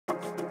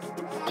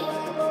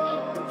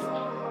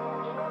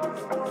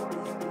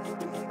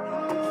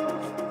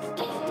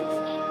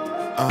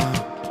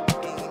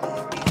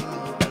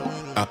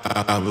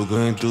I've been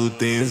going through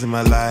things in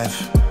my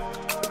life,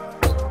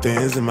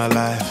 things in my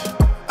life.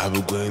 I've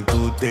been going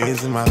through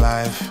things in my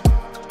life,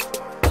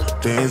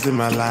 things in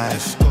my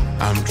life.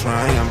 I'm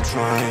trying.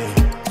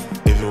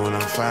 Even when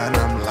I'm fine,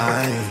 I'm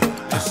lying.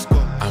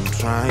 I'm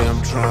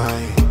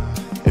trying.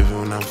 Even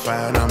when I'm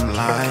fine, I'm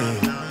lying.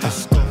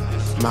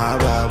 My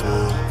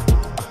Bible,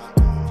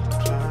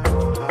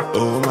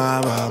 oh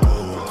my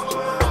Bible,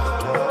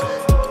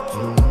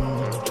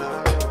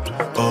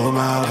 oh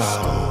my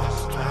Bible.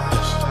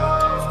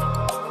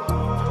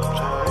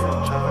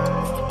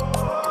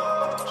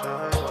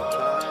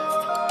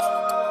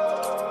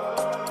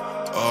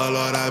 Oh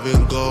Lord, I've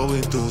been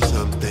going through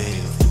some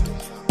things.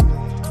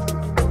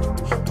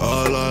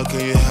 Oh Lord,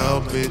 can you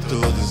help me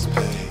through this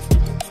pain?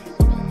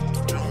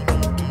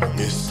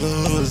 It's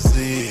so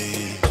sick.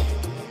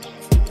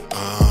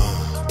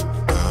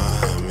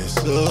 It's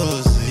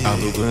so sick. I've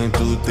been going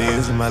through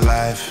things in my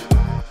life,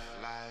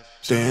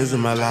 things in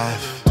my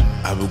life.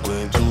 I've been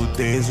going through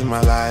things in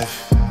my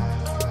life,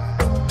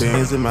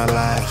 things in my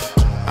life.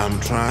 I'm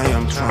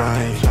trying.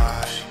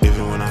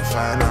 Even when I'm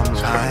fine, I'm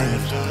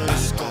lying.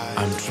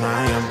 I'm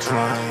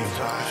trying.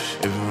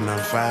 Even when I'm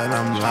fine,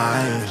 I'm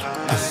lying.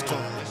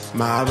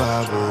 My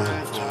Bible,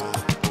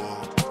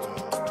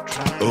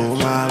 oh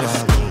my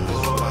Bible,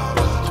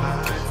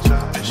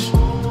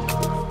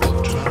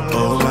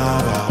 oh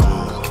my Bible.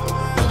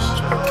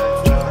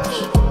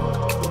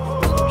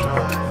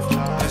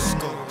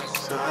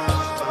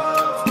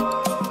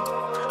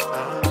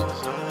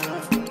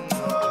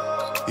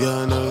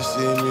 Y'all never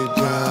see me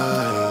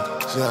crying,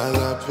 so I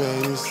got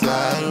pain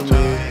inside of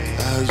me.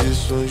 I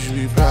just want you to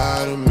be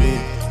proud of me.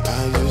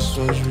 I just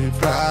want you to be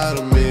proud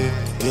of me.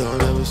 You'll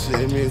never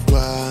see me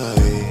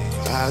crying.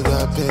 I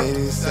got pain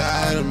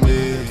inside of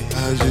me.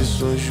 I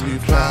just want you to be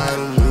proud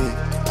of me.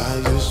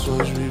 I just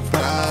want you to be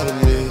proud of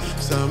me.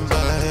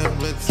 Somebody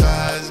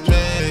hypnotize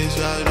me,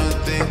 try to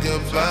think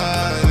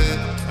about it.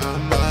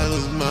 I'm about to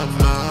lose my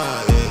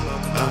mind,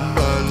 yeah. I'm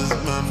about to lose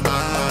my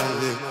mind,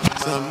 yeah.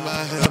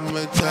 Somebody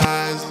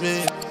hypnotize me,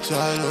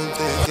 try to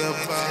think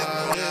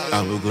about it.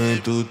 I've been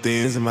going through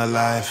things in my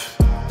life,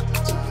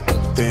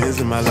 things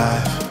in my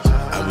life.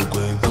 I've been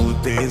going through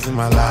things in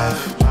my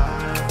life,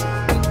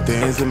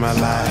 things in my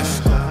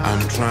life.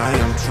 I'm trying.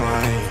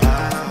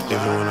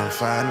 Even when I'm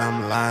fine,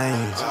 I'm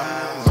lying.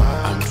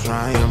 I'm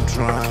trying.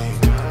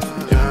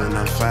 Even when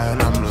I'm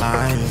fine, I'm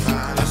lying.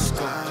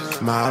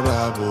 My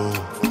Bible,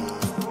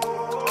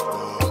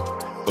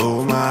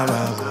 oh my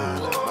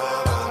Bible,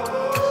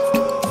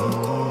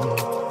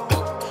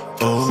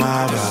 oh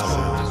my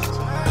Bible.